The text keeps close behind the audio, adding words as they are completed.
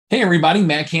Hey everybody,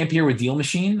 Matt Camp here with Deal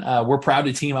Machine. We're proud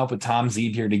to team up with Tom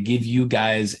Zeeb here to give you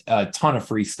guys a ton of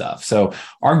free stuff. So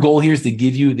our goal here is to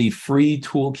give you the free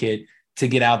toolkit to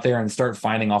get out there and start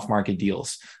finding off-market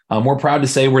deals. We're proud to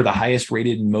say we're the highest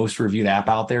rated and most reviewed app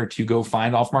out there to go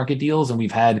find off-market deals. And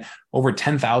we've had over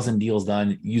 10,000 deals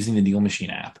done using the Deal Machine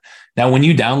app. Now, when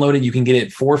you download it, you can get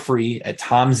it for free at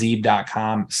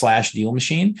tomzeeb.com/Deal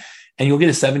Machine, and you'll get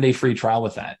a 7-day free trial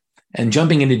with that. And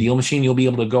jumping into Deal Machine, you'll be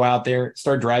able to go out there,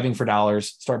 start driving for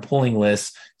dollars, start pulling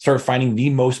lists, start finding the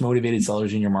most motivated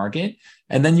sellers in your market.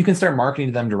 And then you can start marketing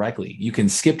to them directly. You can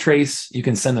skip trace, you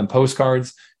can send them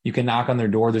postcards, you can knock on their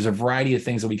door. There's a variety of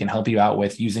things that we can help you out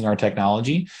with using our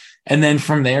technology. And then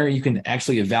from there, you can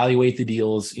actually evaluate the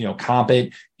deals, comp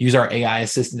it, use our AI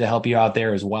assistant to help you out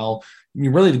there as well. You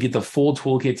really to get the full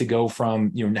toolkit to go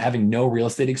from having no real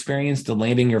estate experience to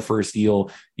landing your first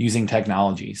deal using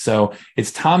technology. So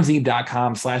it's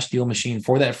tomzeeb.com/deal machine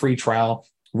for that free trial.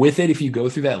 With it, if you go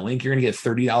through that link, you're going to get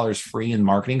 $30 free in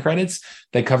marketing credits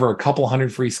that cover a couple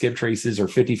hundred free skip traces or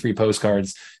 50 free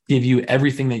postcards, give you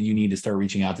everything that you need to start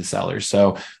reaching out to sellers.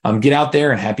 So get out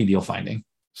there and happy deal finding.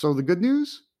 So the good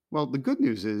news? Well, the good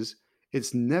news is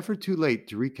it's never too late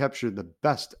to recapture the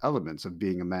best elements of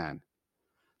being a man.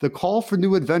 The call for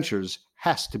new adventures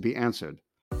has to be answered.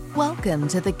 Welcome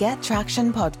to the Get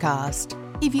Traction podcast.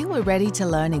 If you are ready to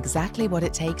learn exactly what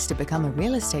it takes to become a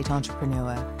real estate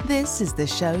entrepreneur, this is the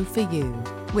show for you.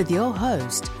 With your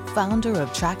host, founder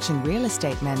of Traction Real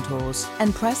Estate Mentors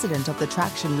and president of the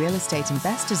Traction Real Estate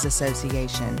Investors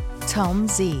Association, Tom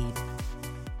Zeeb.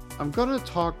 I'm going to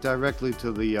talk directly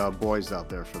to the boys out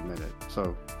there for a minute.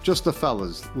 So just the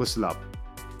fellas, listen up.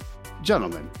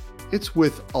 Gentlemen, it's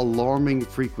with alarming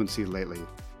frequency lately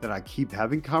that I keep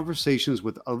having conversations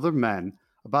with other men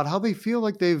about how they feel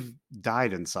like they've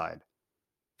died inside.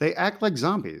 They act like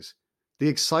zombies. The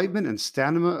excitement and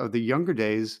stamina of the younger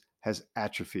days has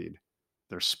atrophied.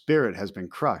 Their spirit has been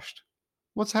crushed.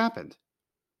 What's happened?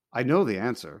 I know the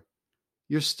answer.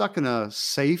 You're stuck in a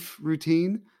safe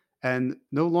routine and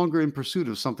no longer in pursuit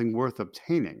of something worth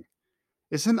obtaining.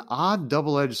 It's an odd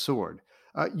double-edged sword.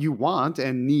 You want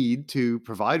and need to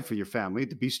provide for your family,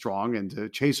 to be strong and to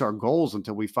chase our goals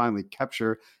until we finally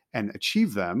capture and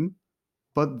achieve them.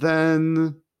 But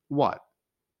then what?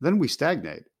 Then we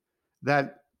stagnate.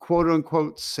 That quote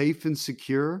unquote safe and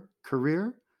secure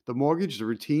career, the mortgage, the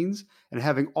routines, and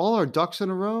having all our ducks in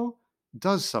a row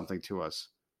does something to us.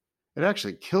 It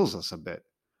actually kills us a bit.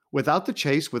 Without the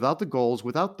chase, without the goals,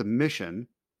 without the mission,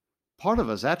 part of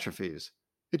us atrophies.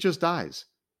 It just dies.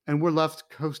 And we're left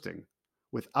coasting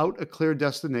without a clear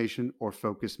destination or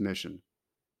focused mission.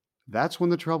 That's when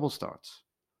the trouble starts.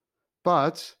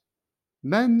 But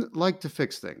men like to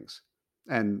fix things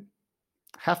and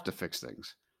have to fix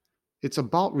things. It's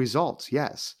about results,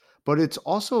 yes, but it's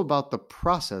also about the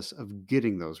process of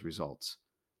getting those results.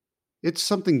 It's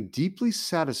something deeply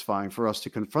satisfying for us to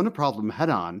confront a problem head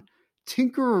on,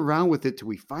 tinker around with it till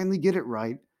we finally get it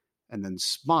right, and then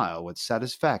smile with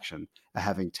satisfaction at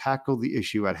having tackled the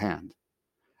issue at hand.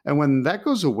 And when that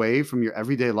goes away from your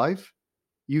everyday life,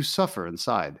 you suffer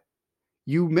inside.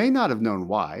 You may not have known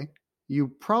why. You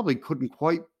probably couldn't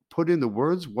quite put into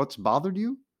words what's bothered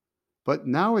you, but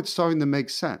now it's starting to make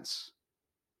sense.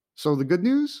 So the good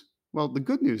news? Well, the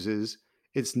good news is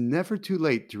it's never too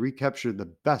late to recapture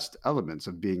the best elements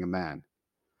of being a man.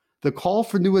 The call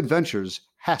for new adventures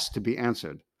has to be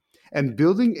answered, and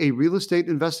building a real estate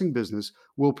investing business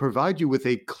will provide you with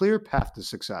a clear path to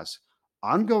success,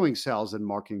 ongoing sales and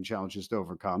marketing challenges to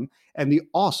overcome, and the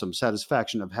awesome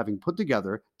satisfaction of having put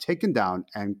together, taken down,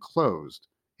 and closed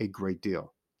a great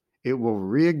deal. It will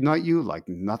reignite you like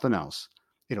nothing else.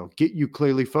 It'll get you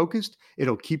clearly focused,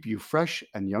 it'll keep you fresh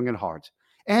and young at heart,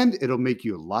 and it'll make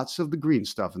you lots of the green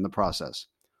stuff in the process.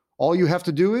 All you have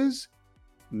to do is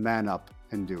man up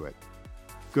and do it.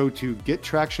 Go to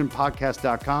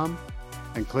gettractionpodcast.com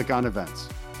and click on events.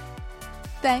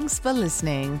 Thanks for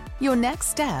listening. Your next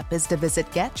step is to visit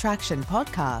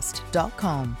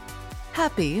gettractionpodcast.com.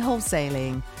 Happy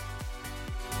wholesaling.